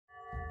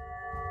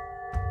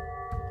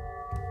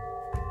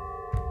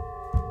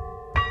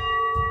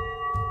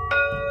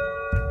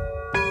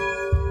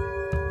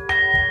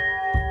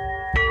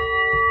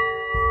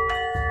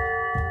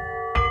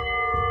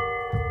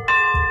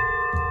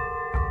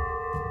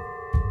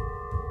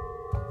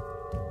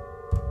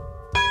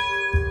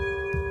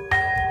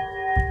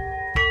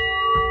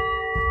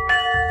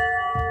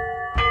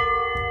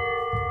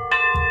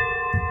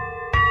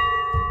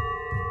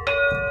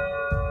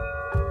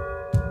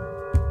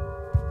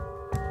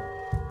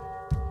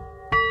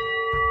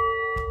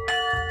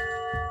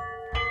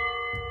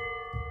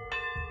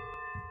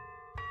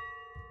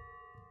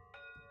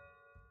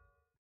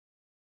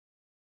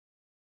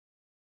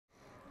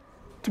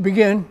To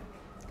begin,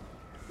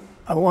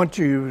 I want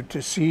you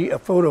to see a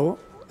photo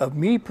of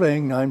me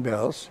playing nine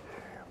bells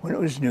when it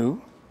was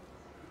new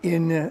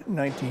in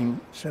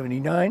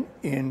 1979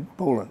 in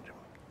Poland.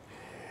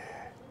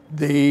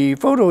 The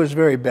photo is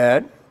very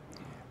bad,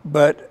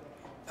 but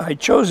I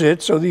chose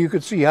it so that you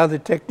could see how the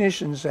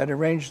technicians had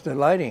arranged the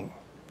lighting.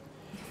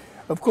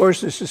 Of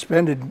course, the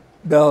suspended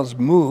bells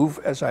move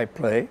as I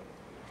play,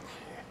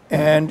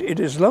 and it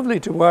is lovely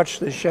to watch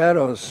the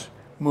shadows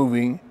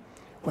moving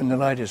when the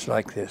light is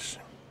like this.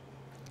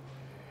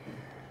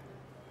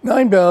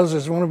 Nine Bells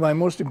is one of my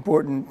most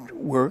important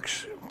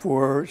works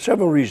for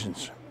several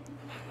reasons.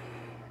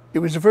 It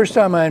was the first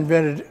time I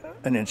invented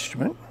an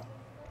instrument.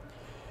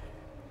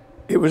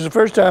 It was the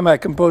first time I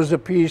composed a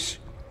piece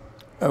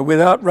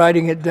without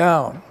writing it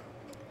down.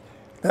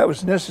 That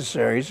was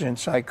necessary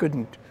since I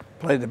couldn't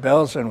play the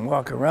bells and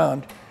walk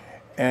around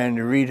and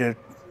read a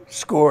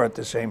score at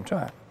the same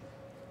time.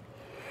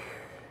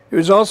 It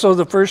was also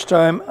the first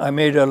time I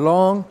made a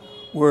long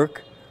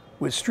work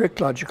with strict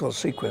logical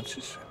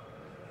sequences.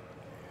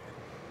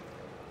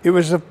 It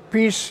was a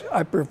piece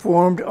I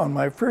performed on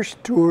my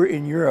first tour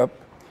in Europe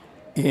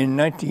in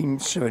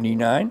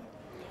 1979,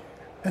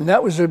 and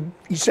that was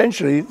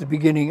essentially the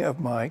beginning of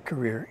my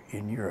career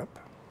in Europe.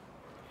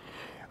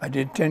 I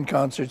did 10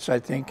 concerts, I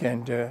think,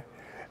 and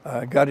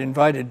got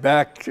invited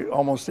back to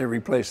almost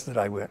every place that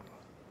I went.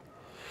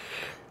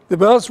 The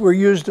bells were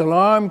used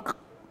alarm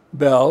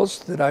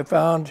bells that I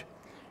found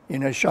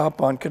in a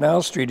shop on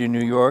Canal Street in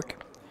New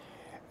York,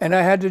 and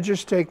I had to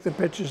just take the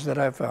pitches that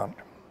I found.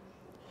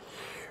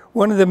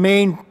 One of the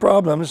main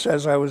problems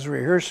as I was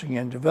rehearsing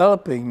and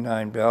developing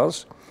nine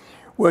bells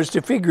was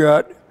to figure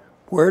out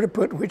where to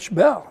put which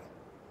bell.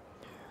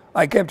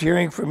 I kept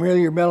hearing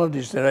familiar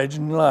melodies that I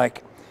didn't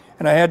like,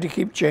 and I had to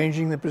keep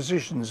changing the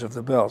positions of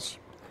the bells.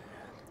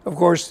 Of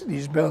course,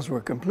 these bells were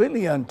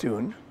completely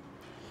untuned,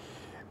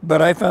 but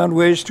I found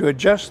ways to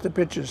adjust the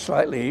pitches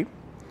slightly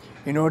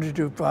in order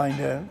to find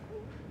a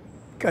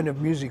kind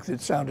of music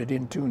that sounded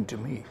in tune to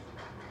me.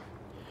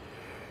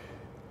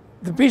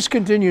 The piece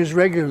continues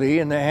regularly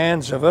in the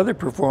hands of other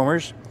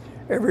performers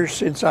ever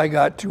since I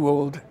got too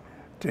old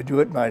to do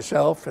it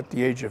myself at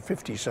the age of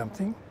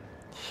 50-something.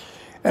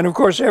 And of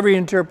course, every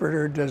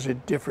interpreter does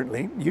it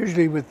differently,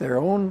 usually with their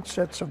own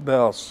sets of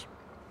bells.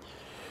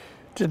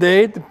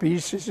 Today, the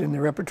piece is in the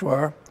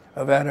repertoire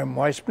of Adam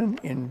Weissman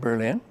in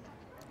Berlin,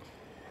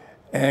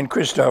 and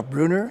Christoph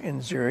Brunner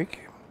in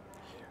Zurich,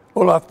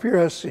 Olaf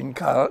Pires in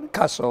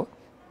Kassel,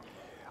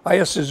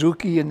 Aya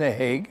Suzuki in The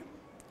Hague,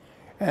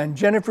 and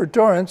Jennifer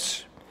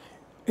Torrance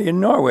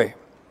in Norway,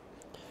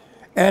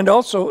 and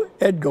also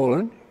Ed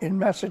Golan in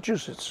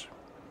Massachusetts.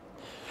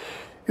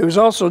 It was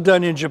also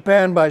done in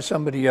Japan by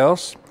somebody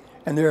else,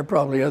 and there are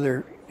probably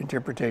other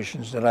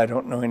interpretations that I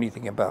don't know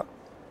anything about.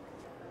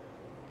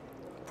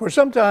 For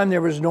some time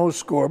there was no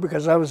score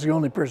because I was the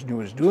only person who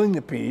was doing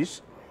the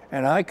piece,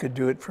 and I could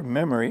do it from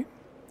memory.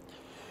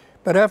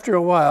 But after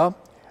a while,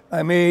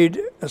 I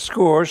made a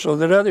score so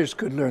that others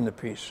could learn the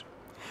piece.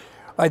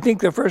 I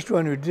think the first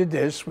one who did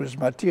this was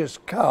Matthias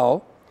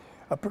Kaul,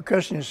 a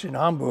percussionist in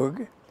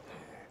Hamburg,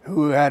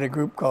 who had a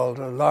group called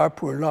L'Art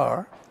pour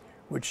l'Art,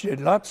 which did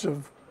lots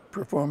of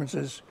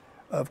performances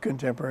of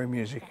contemporary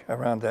music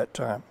around that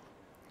time.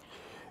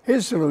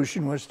 His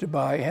solution was to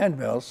buy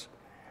handbells,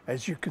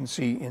 as you can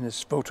see in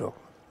this photo.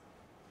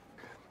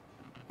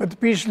 But the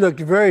piece looked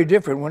very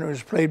different when it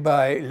was played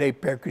by Les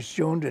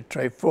Percussions de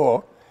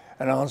Trefort,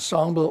 an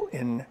ensemble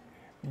in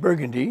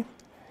Burgundy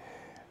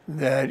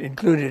that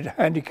included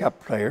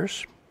handicapped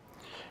players,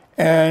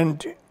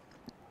 and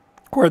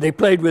where they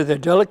played with a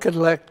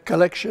delicate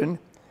collection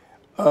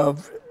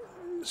of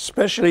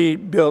specially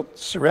built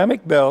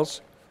ceramic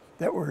bells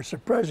that were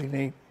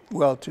surprisingly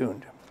well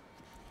tuned.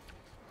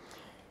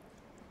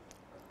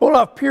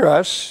 Olaf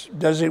Pires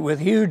does it with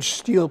huge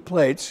steel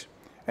plates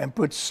and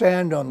puts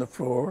sand on the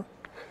floor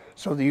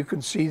so that you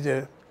can see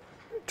the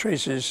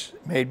traces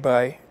made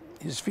by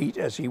his feet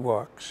as he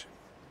walks.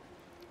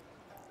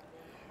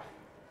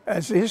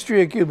 As the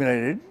history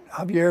accumulated,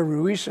 Javier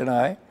Ruiz and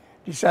I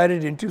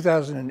decided in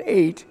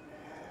 2008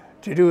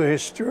 to do a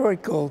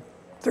historical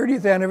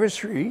 30th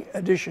anniversary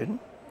edition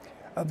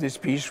of this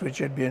piece, which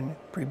had been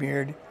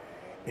premiered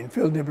in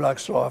Phil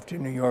Niblock's loft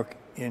in New York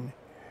in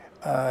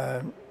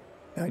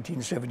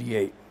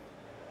 1978.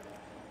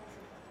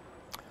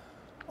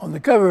 On the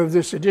cover of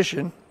this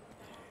edition,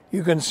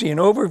 you can see an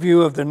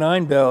overview of the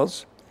nine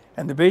bells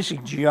and the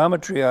basic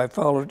geometry I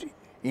followed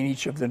in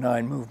each of the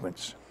nine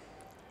movements.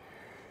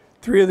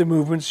 3 of the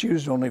movements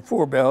used only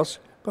 4 bells,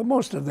 but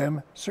most of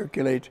them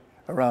circulate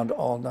around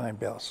all 9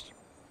 bells.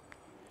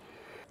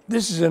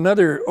 This is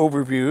another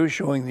overview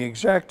showing the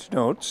exact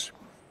notes.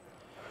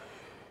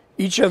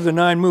 Each of the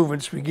 9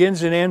 movements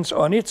begins and ends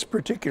on its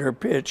particular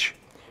pitch,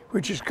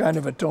 which is kind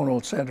of a tonal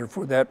center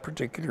for that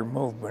particular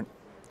movement.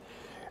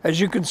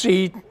 As you can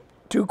see,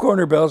 2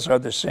 corner bells are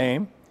the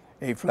same,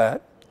 A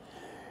flat,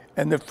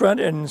 and the front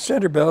and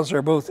center bells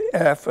are both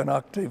F, an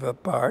octave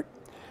apart,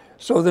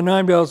 so the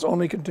 9 bells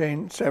only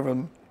contain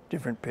 7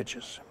 different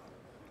pitches.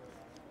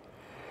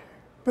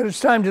 But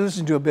it's time to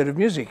listen to a bit of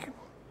music.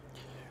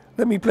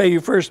 Let me play you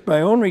first my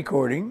own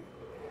recording,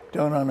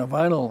 done on a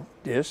vinyl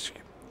disc.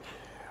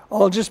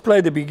 I'll just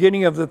play the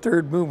beginning of the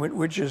third movement,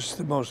 which is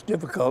the most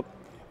difficult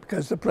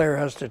because the player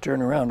has to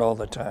turn around all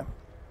the time.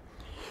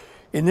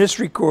 In this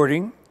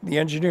recording, the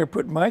engineer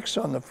put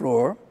mics on the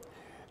floor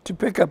to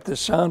pick up the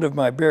sound of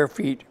my bare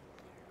feet,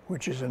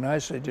 which is a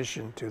nice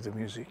addition to the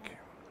music.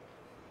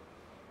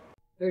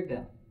 Third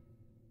bell.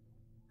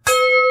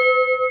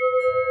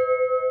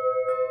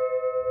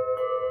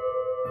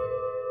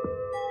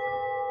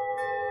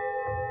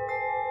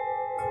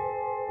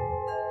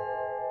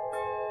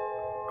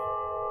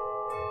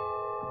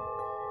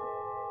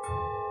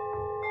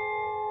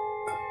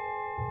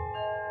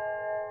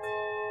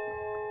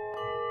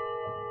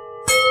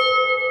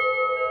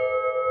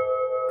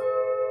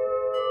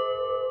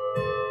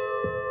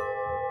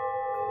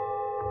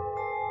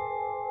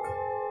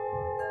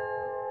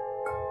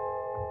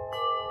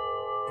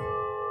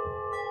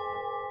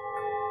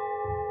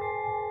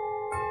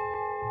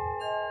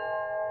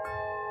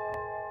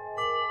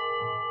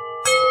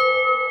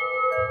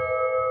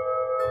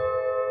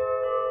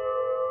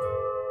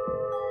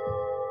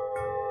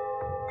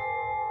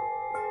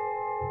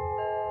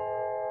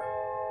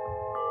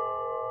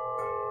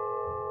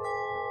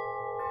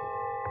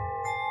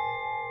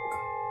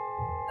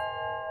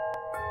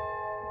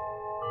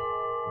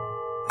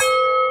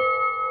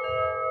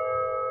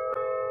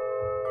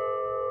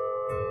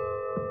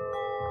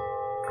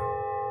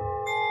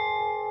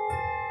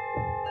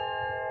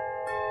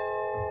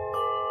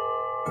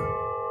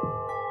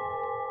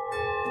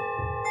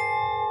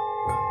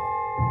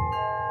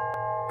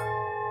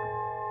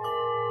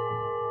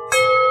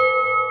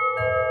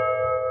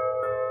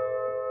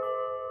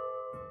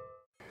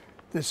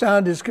 The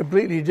sound is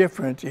completely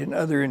different in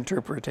other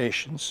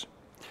interpretations.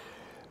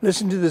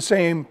 Listen to the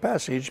same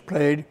passage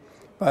played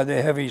by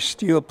the heavy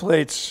steel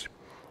plates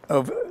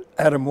of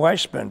Adam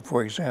Weissman,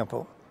 for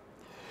example.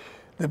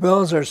 The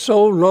bells are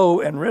so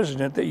low and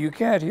resonant that you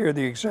can't hear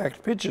the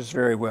exact pitches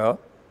very well,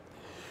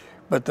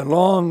 but the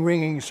long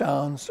ringing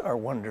sounds are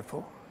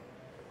wonderful.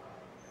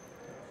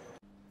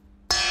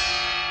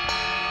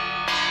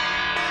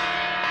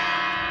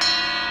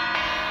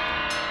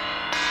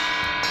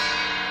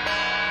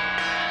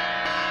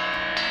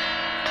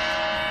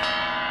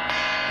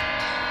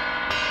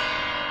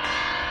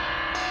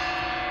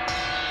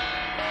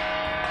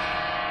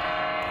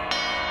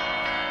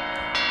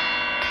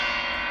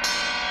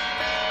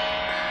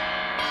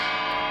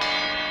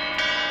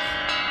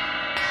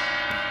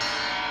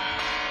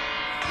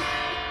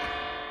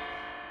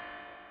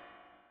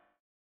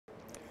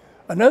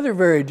 Another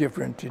very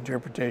different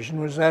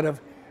interpretation was that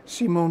of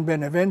Simone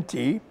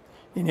Beneventi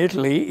in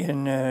Italy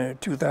in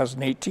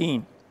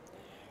 2018.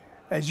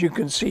 As you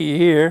can see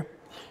here,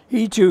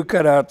 he too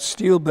cut out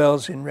steel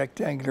bells in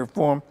rectangular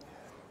form,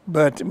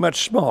 but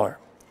much smaller.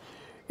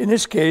 In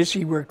this case,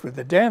 he worked with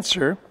a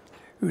dancer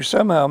who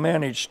somehow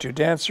managed to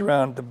dance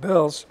around the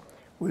bells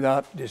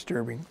without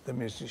disturbing the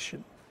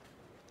musician.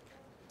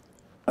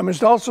 I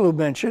must also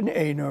mention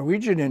a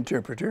Norwegian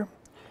interpreter,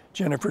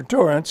 Jennifer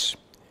Torrance,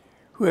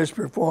 who has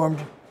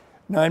performed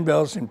 9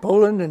 bells in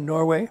Poland and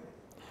Norway,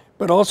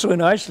 but also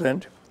in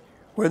Iceland,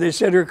 where they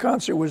said her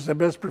concert was the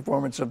best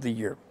performance of the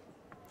year.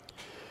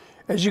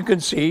 As you can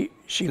see,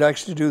 she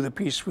likes to do the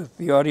piece with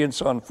the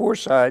audience on 4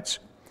 sides,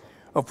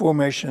 a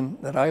formation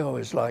that I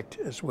always liked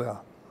as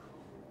well.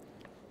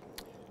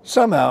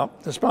 Somehow,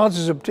 the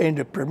sponsors obtained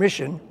a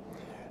permission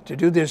to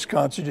do this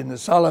concert in the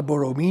Sala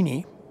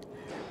Borromini,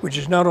 which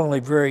is not only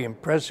very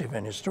impressive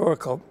and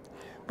historical,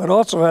 but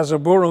also has a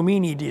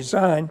Borromini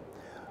design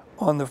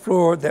on the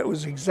floor that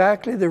was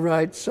exactly the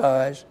right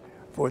size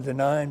for the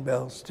 9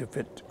 bells to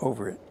fit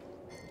over it.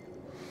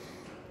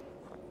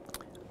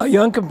 A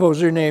young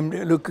composer named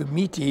Luca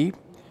Miti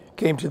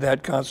came to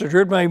that concert,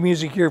 heard my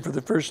music here for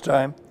the first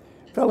time,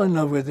 fell in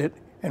love with it,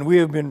 and we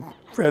have been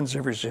friends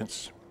ever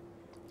since.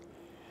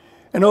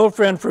 An old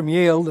friend from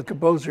Yale, the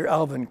composer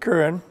Alvin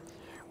Curran,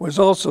 was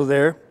also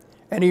there,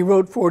 and he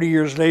wrote 40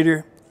 years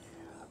later,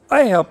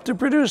 "I helped to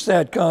produce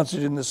that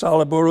concert in the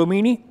Sala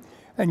Borromini,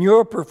 and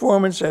your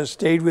performance has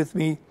stayed with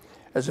me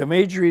as a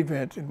major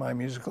event in my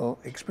musical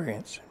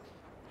experience."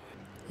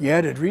 He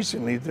added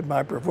recently that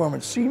my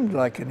performance seemed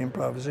like an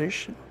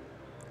improvisation.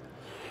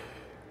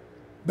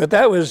 But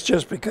that was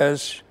just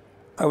because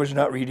I was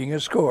not reading a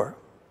score.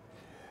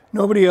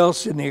 Nobody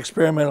else in the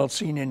experimental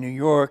scene in New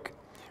York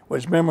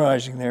was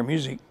memorizing their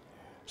music,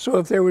 so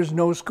if there was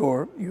no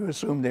score, you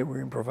assumed they were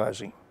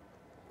improvising.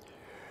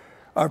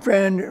 Our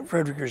friend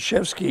Frederick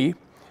Rzeszewski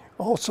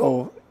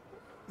also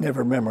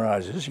never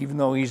memorizes, even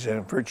though he's a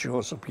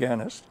virtuoso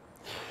pianist.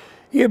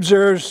 He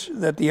observes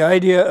that the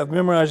idea of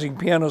memorizing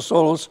piano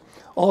solos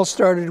all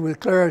started with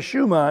Clara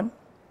Schumann,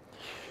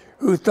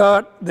 who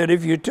thought that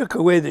if you took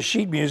away the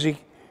sheet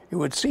music, it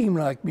would seem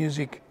like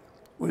music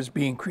was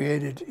being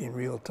created in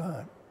real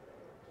time.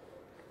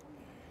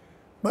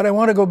 But I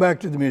want to go back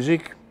to the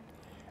music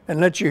and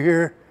let you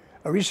hear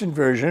a recent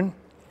version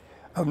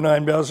of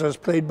 9 bells as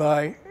played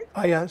by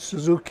Aya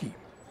Suzuki.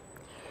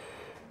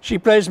 She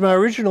plays my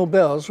original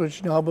bells,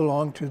 which now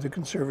belong to the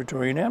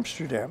conservatory in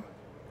Amsterdam.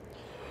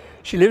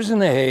 She lives in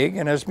The Hague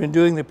and has been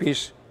doing the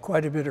piece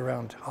quite a bit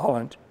around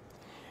Holland,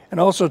 and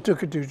also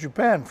took it to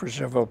Japan for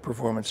several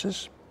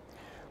performances.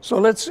 So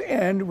let's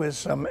end with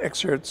some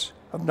excerpts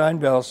of Nine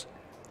Bells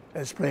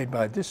as played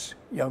by this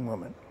young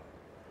woman.